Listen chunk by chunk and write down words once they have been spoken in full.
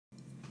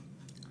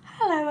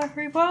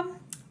everyone.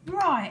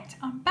 Right,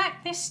 I'm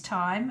back this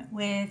time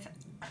with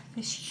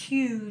this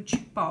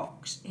huge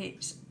box.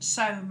 It's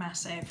so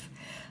massive.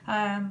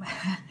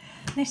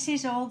 This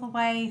is all the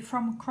way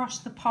from across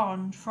the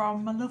pond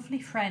from my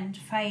lovely friend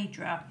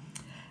Faydra,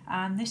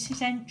 and this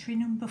is entry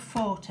number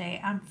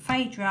 40. And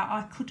Faydra,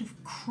 I could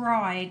have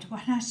cried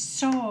when I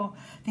saw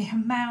the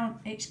amount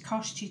it's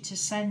cost you to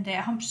send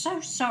it. I'm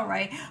so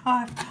sorry.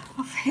 I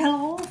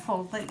feel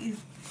awful that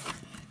you've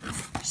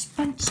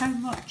spent so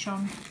much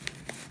on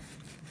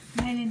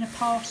mailing a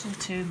parcel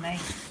to me,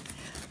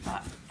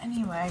 but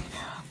anyway,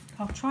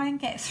 I'll try and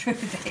get through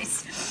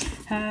this.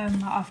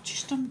 I've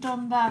just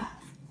undone the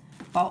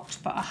box,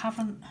 but I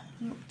haven't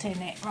looked in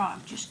it. Right,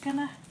 I'm just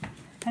gonna,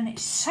 and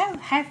it's so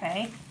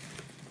heavy.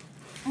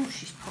 Oh,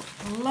 she's put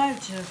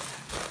loads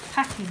of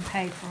packing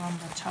paper on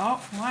the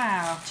top.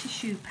 Wow,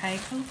 tissue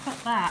paper, look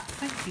at that.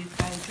 Thank you,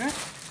 Faydra.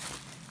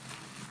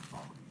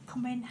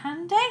 Come in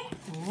handy.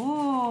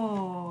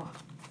 Oh,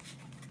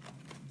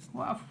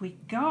 what have we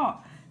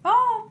got?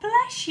 Oh,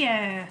 bless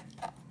you.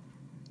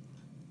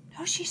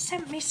 Oh, she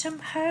sent me some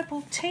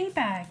herbal tea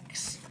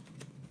bags.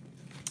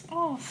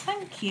 Oh,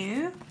 thank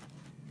you.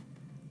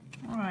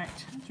 Right,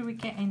 how do we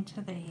get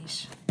into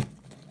these?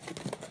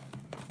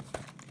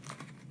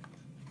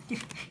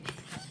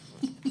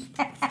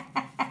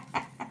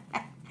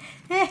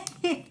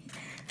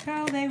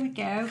 Oh, there we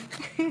go.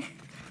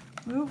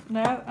 Oh,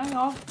 no, hang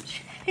on.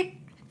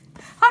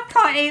 I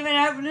can't even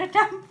open a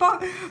damn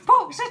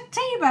box of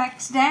tea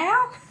bags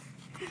now.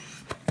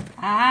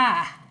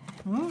 Ah,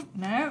 oh,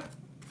 no.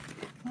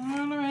 Hold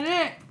on a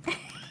minute.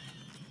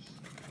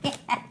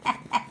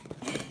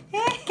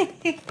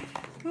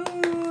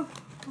 Ooh.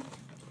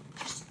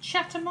 Just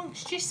chat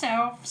amongst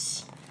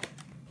yourselves.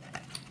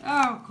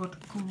 Oh, good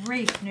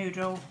grief,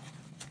 Noodle.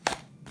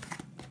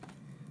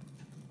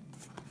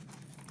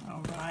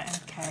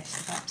 Alright, okay,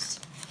 so that's,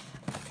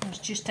 I was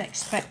just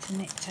expecting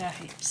it to,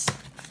 it's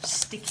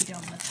sticky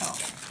on the top.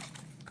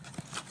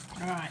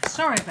 Alright,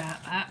 sorry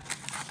about that.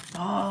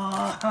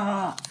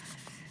 Oh,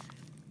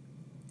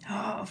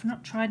 I've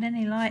not tried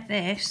any like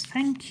this.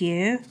 Thank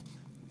you.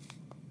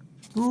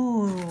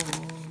 Ooh,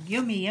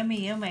 yummy,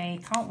 yummy, yummy.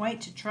 Can't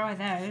wait to try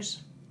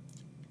those.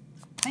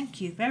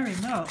 Thank you very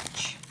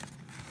much.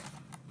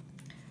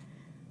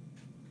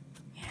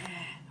 Yeah.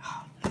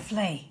 Oh,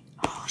 lovely.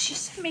 Oh, she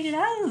sent me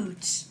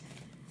loads.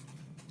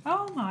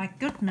 Oh my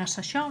goodness,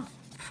 I shan't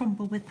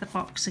fumble with the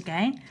box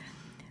again.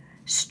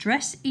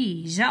 Stress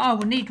ease. Oh,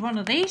 we'll need one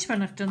of these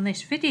when I've done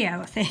this video,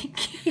 I think.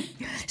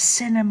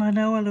 Cinnamon.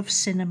 Oh, I love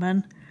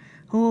cinnamon.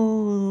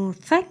 Oh,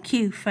 thank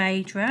you,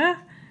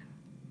 Faydra.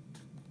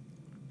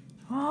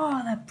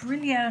 Oh, they're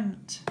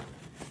brilliant.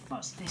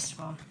 What's this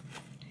one?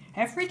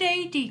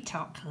 Everyday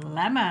Detox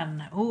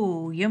Lemon.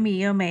 Oh, yummy,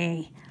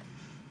 yummy.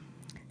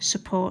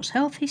 Supports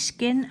healthy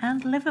skin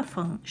and liver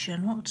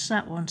function. What does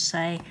that one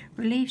say?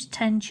 Relieves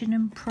tension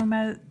and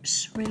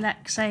promotes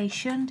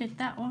relaxation. Did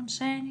that one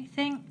say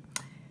anything?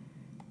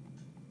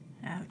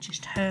 Oh,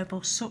 just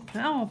herbal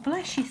supplement. Oh,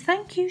 bless you.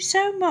 Thank you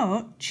so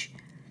much.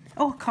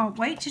 Oh, I can't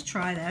wait to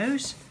try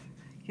those.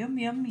 Yum,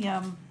 yum,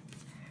 yum.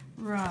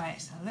 Right,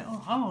 so a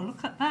little, oh,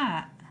 look at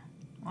that.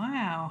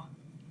 Wow.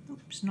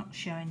 Oops, not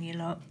showing you,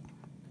 look.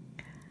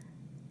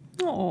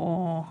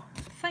 Oh,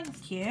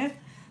 thank you.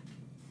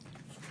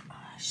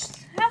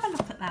 Just have a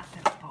look at that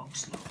little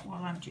box, look,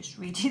 while I'm just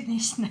reading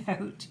this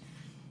note.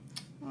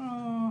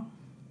 Oh.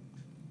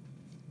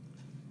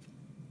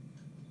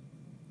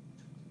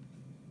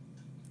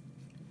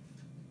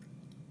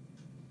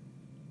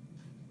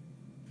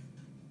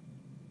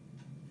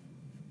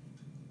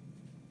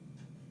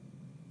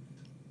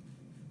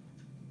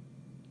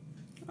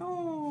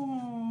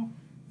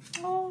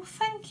 Oh,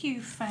 thank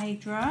you,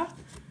 Faydra.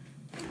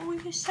 Oh,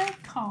 you're so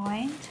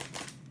kind.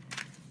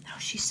 Oh,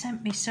 she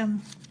sent me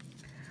some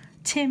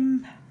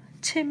Tim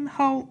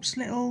Holt's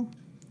little,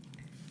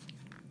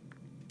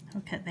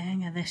 I'll get the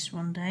hang of this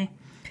one day.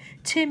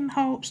 Tim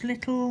Holt's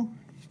little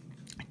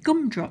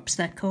gumdrops,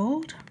 they're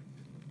called.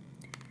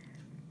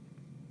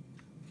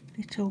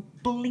 Little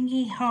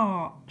blingy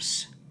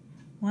hearts.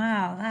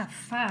 Wow, they're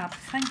fab.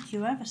 Thank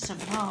you ever so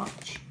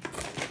much.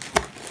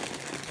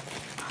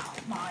 Oh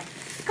my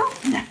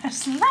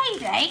goodness,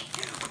 lady,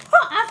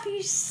 what have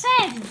you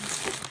sent?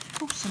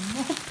 Oh, some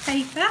more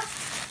paper.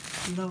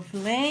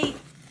 Lovely.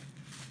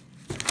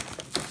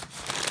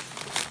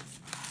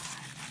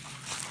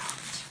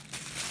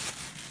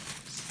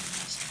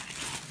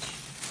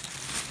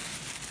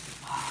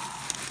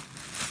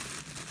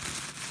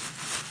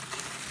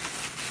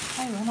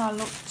 Hey, when I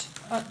looked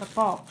at the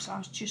box, I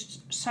was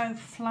just so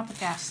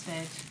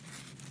flabbergasted.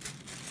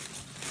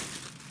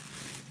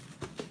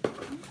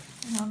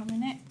 Hang on a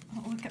minute.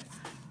 What we got?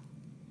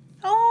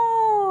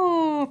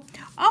 Oh,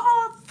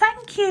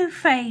 thank you,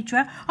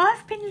 Faydra.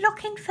 I've been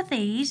looking for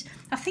these.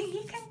 I think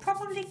you can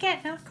probably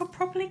get them. I could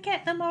probably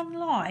get them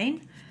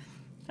online.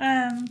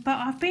 But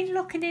I've been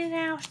looking in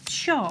our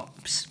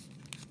shops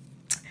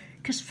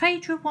because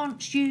Faydra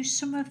wants to use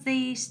some of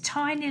these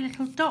tiny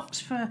little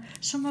dots for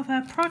some of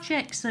her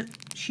projects that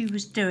she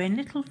was doing,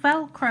 little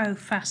Velcro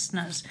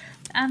fasteners,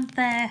 and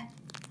they're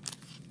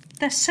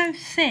they're so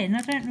thin.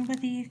 I don't know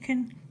whether you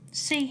can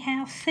see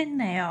how thin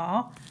they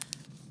are,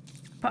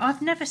 but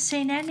I've never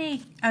seen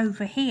any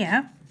over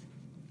here.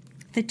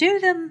 They do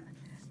them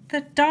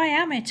the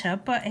diameter,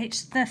 but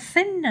it's the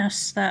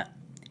thinness that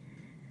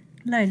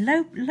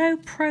low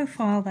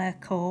profile they're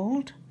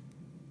called.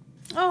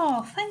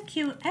 Oh, thank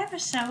you ever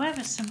so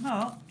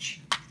much.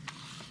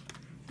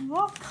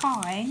 What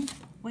kind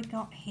we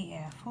got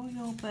here for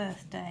your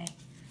birthday?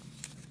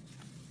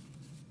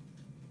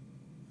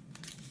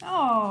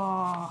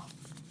 Oh,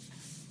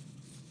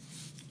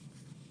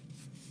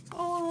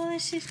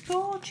 this is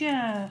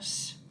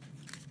gorgeous.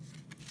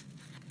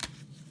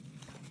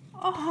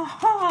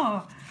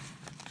 Oh,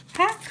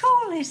 how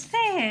cool is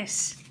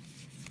this?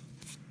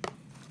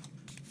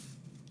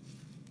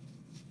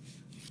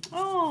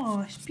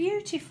 Oh, it's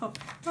beautiful.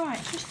 Right,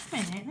 just a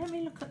minute. Let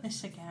me look at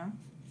this again.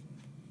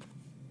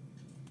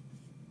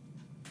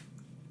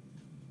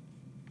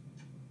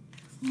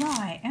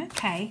 Right,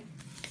 okay.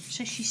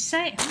 So she's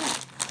saying,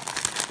 oh,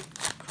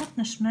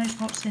 goodness knows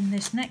what's in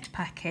this next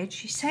package.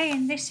 She's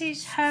saying this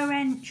is her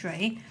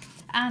entry,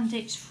 and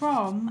it's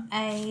from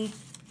a,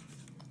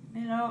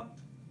 you know,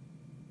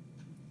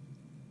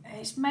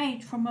 it's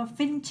made from a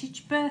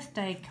vintage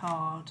birthday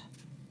card.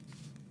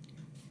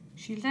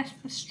 She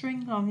left the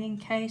string long in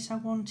case I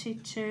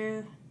wanted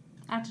to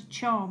add a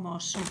charm or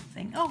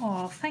something.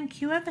 Oh,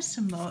 thank you ever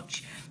so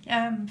much.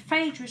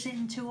 Faydra's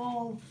into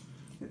all,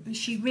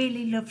 she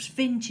really loves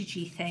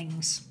vintagey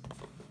things.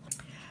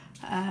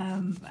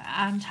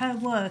 And her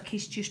work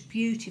is just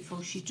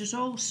beautiful. She does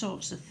all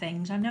sorts of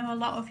things. I know a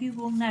lot of you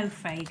will know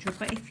Faydra,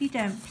 but if you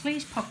don't,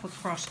 please pop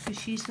across, because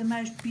she's the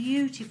most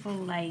beautiful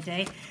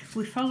lady.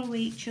 We follow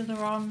each other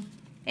on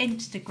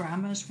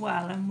Instagram as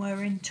well, and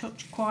we're in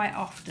touch quite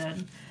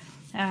often.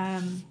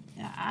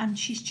 And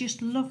she's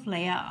just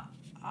lovely.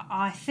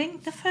 I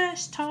think the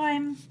first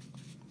time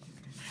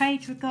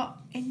Faydra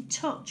got in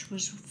touch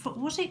was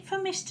it for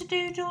Mr.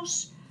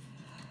 Doodle's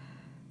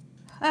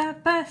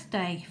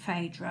birthday,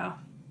 Faydra?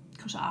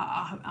 Because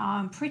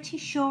I'm pretty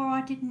sure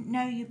I didn't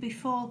know you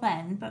before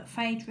then, but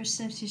Faydra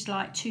says it's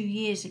like 2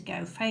 years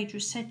ago.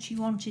 Faydra said she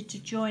wanted to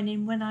join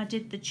in when I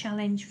did the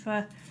challenge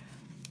for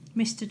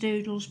Mr.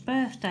 Doodle's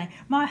birthday.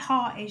 My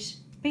heart is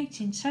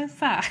beating so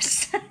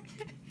fast.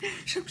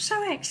 I'm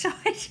so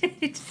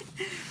excited.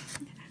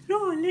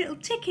 Oh, a little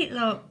ticket,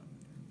 look.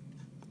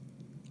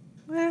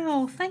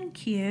 Well,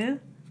 thank you.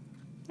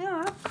 Oh,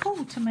 how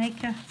cool to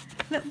make a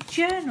little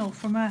journal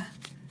from a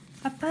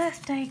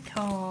birthday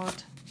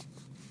card.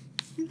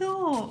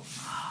 Look.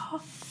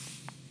 Oh,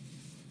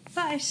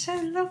 that is so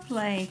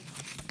lovely.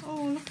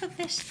 Oh, look at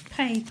this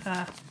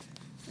paper.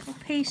 Little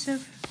piece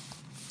of,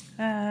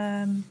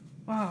 well,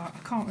 I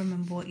can't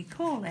remember what you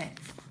call it.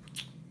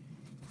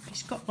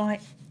 It's got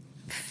like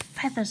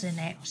feathers in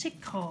it. What's it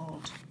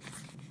called?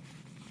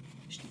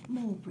 It's not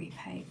mulberry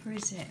paper,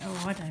 is it?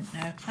 Oh, I don't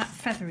know. That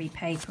feathery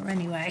paper,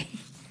 anyway.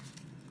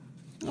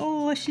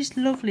 Oh, this is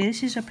lovely.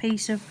 This is a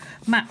piece of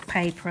map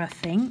paper, I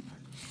think.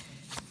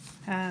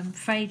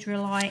 Faydra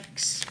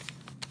likes.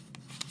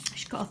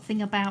 She's got a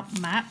thing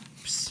about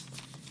maps.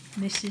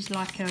 This is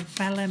like a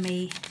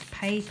vellum-y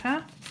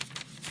paper.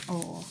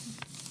 Or,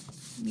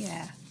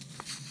 yeah,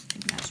 I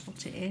think that's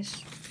what it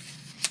is.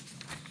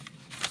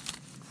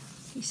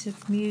 Piece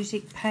of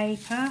music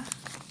paper.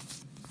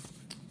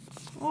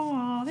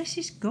 Oh, this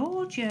is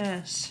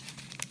gorgeous.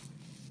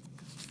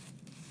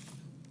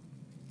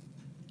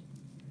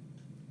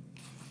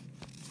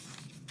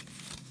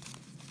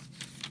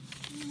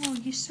 Oh,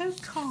 you're so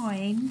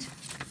kind.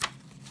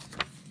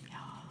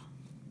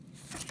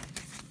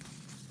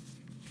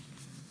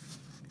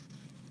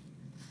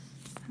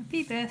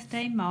 Happy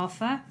birthday,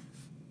 Martha.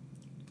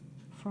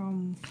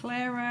 From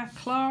Clara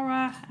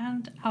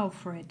and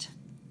Alfred.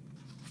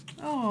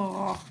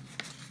 Oh,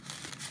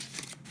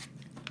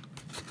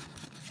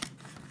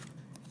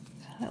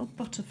 a little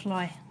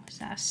butterfly. Is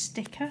that a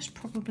sticker? It's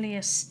probably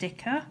a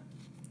sticker.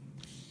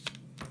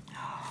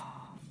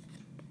 Oh.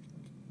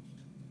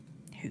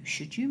 Who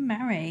should you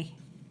marry?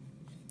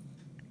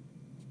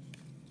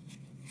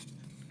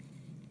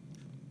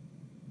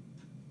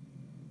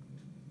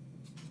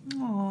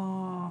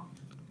 Oh,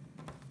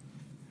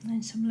 and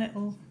then some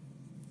little,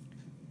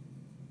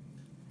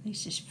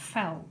 this is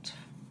felt.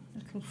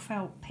 Little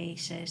felt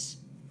pieces.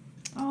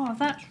 Oh,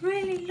 that's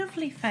really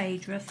lovely,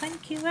 Faydra.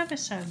 Thank you ever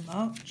so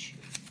much.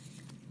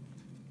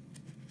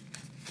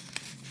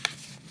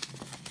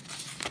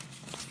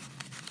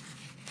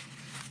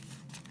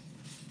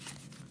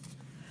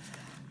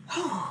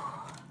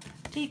 Oh,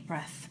 deep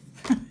breath.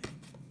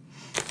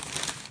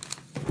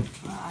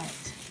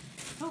 Right.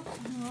 Oh,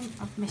 hang on.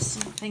 I've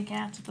missed something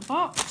out of the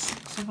box.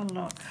 Let's have a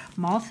look.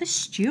 Martha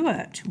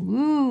Stewart.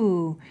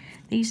 Ooh,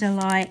 these are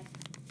like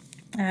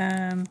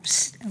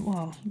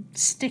well,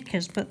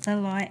 stickers, but they're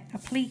like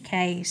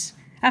appliques,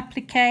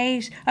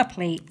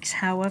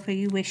 however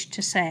you wish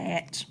to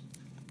say it.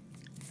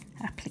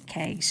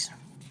 Appliques.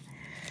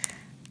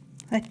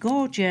 They're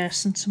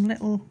gorgeous, and some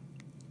little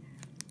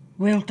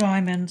real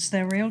diamonds.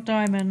 They're real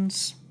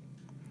diamonds.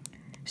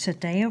 It's a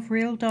day of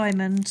real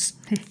diamonds.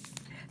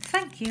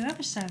 thank you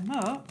ever so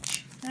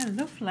much. They're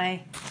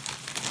lovely.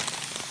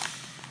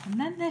 And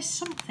then there's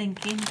something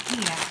in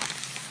here.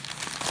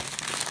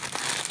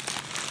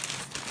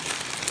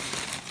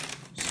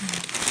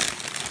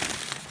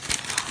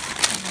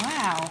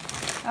 Wow.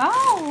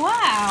 Oh,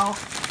 wow.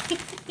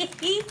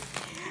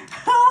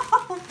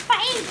 Oh,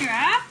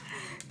 Faydra.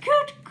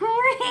 Good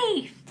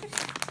grief.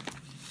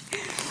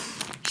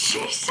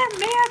 She sent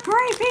me a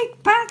great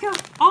big bag of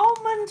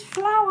almond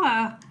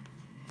flour.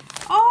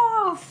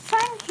 Oh,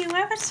 thank you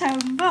ever so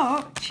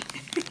much.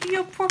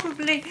 You'll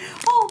probably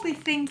all be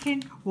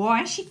thinking,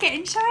 why is she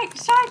getting so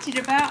excited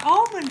about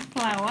almond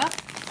flour?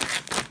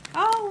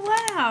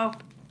 Oh, wow.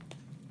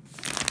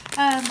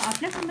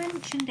 I've never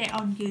mentioned it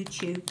on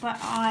YouTube, but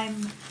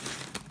I'm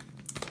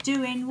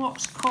doing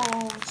what's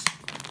called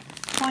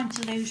trying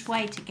to lose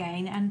weight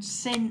again, and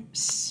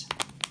since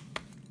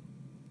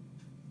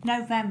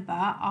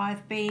November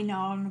I've been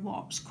on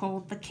what's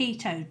called the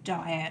keto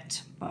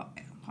diet, but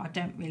I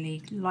don't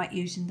really like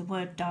using the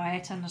word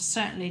diet, and I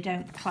certainly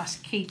don't class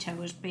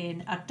keto as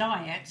being a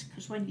diet,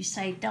 because when you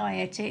say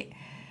diet,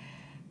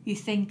 you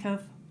think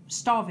of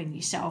starving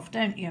yourself,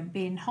 don't you, and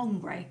being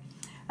hungry.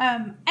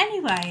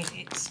 Anyway,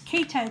 it's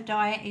keto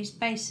diet is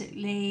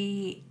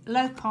basically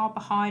low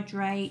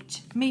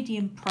carbohydrate,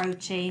 medium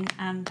protein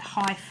and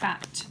high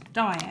fat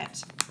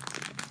diet.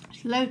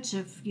 Loads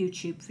of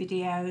YouTube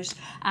videos,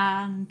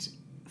 and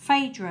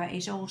Faydra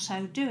is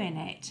also doing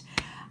it.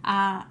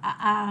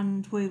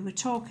 And we were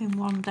talking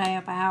one day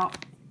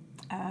about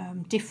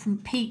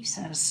different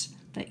pizzas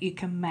that you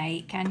can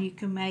make, and you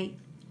can make,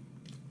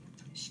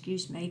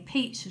 excuse me,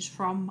 pizzas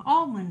from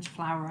almond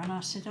flour. And I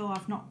said, oh,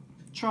 I've not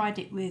tried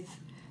it with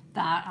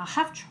that. I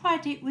have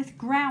tried it with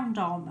ground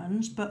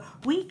almonds, but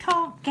we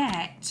can't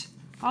get,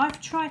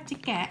 I've tried to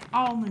get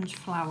almond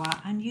flour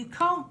and you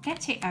can't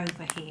get it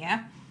over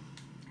here.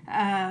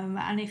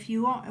 And if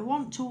you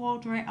want to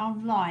order it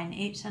online,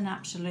 it's an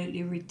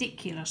absolutely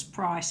ridiculous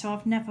price, so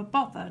I've never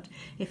bothered.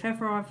 If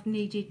ever I've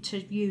needed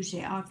to use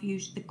it, I've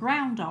used the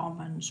ground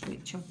almonds,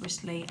 which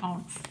obviously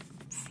aren't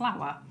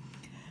flour.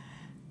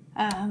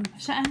 And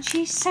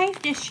she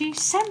saved us, she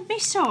sent me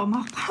some.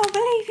 I can't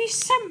believe you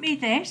sent me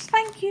this.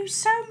 Thank you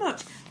so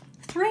much.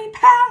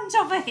 £3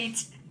 of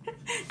it.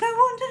 No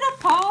wonder the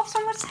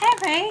parcel was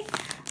heavy.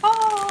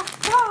 Oh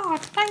God,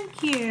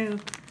 thank you.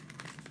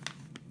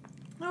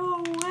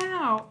 Oh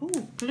wow.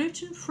 Oh,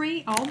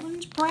 gluten-free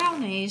almond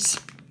brownies.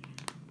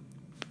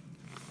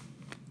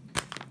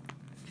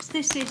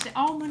 This is,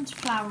 almond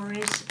flour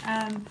is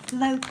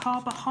low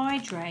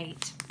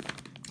carbohydrate,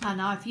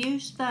 and I've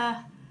used the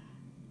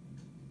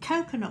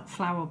coconut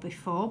flour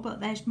before, but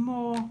there's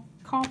more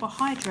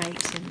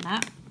carbohydrates in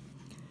that.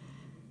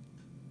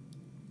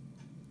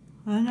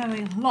 I know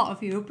a lot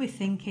of you will be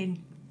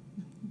thinking,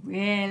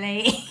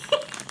 really?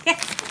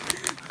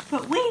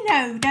 But we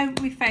know,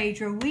 don't we,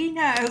 Faydra? We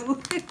know.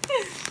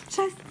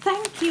 So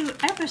thank you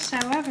ever so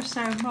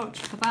much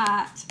for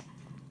that.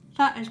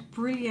 That is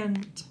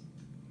brilliant.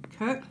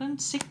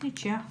 Kirkland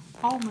signature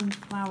almond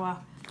flour.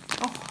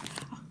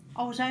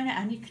 Oh, Zona,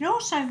 and you can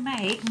also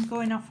make, I'm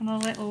going off on a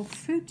little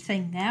food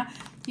thing now,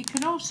 you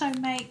can also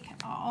make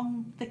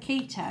on the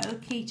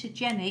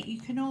ketogenic, you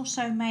can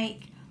also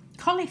make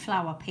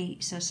cauliflower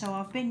pizza. So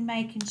I've been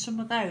making some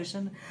of those,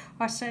 and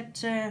I said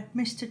to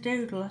Mr.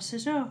 Doodle, I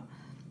said,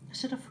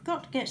 I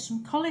forgot to get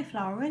some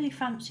cauliflower. I really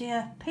fancy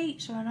a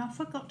pizza and I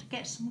forgot to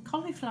get some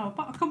cauliflower,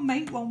 but I can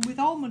make one with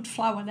almond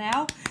flour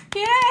now.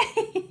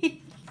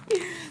 Yay!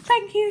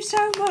 Thank you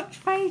so much,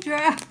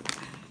 Faydra.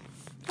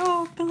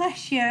 Oh,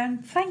 bless you,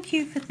 and thank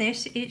you for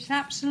this. It's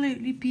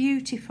absolutely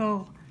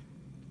beautiful.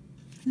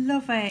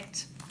 Love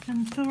it.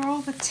 And for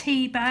all the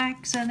tea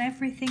bags and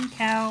everything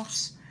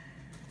else.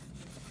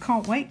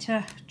 Can't wait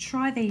to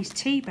try these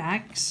tea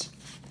bags.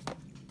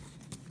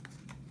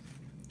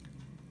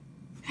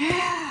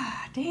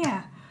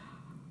 Dear,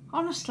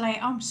 honestly,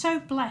 I'm so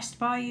blessed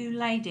by you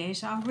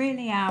ladies. I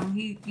really am.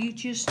 You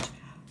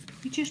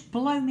just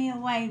blow me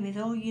away with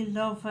all your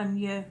love and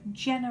your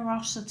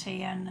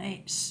generosity, and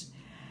it's,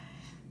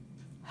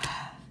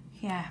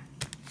 yeah.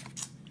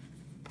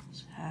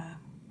 So,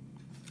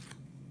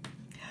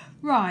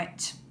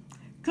 right.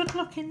 Good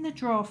luck in the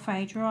draw,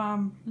 Faydra.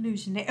 I'm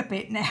losing it a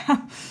bit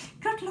now.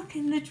 Good luck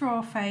in the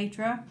draw,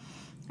 Faydra.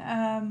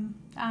 And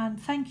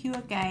thank you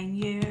again.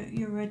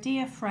 You're a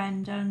dear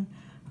friend, and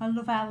I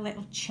love our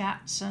little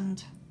chats,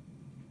 and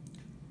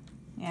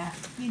yeah,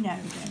 you know,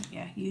 don't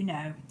you? You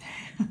know.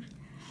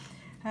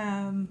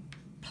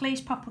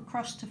 Please pop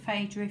across to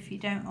Faydra if you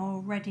don't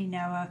already know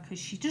her, because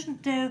she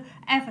doesn't do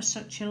ever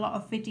such a lot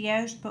of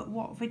videos, but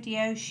what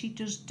videos she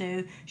does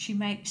do, she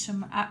makes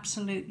some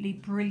absolutely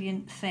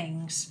brilliant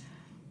things.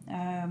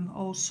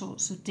 All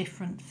sorts of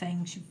different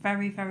things. She's a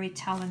very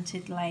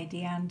talented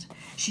lady, and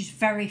she's a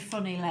very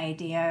funny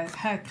lady.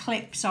 Her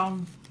clips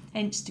on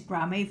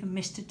Instagram, even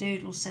Mr.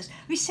 Doodle says,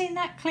 have you seen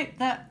that clip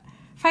that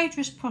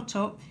Faydra's put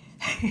up?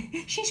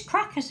 She's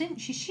crackers, isn't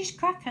she? She's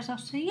crackers. I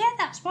said, yeah,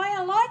 that's why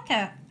I like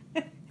her.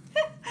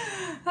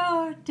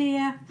 Oh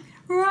dear.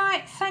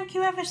 Right, thank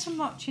you ever so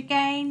much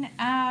again,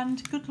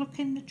 and good luck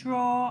in the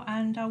draw,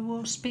 and I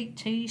will speak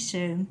to you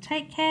soon.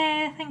 Take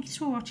care. Thanks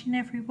for watching,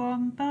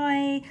 everyone.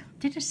 Bye.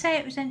 Did I say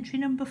it was entry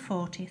number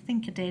 40? I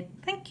think I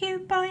did. Thank you.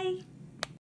 Bye.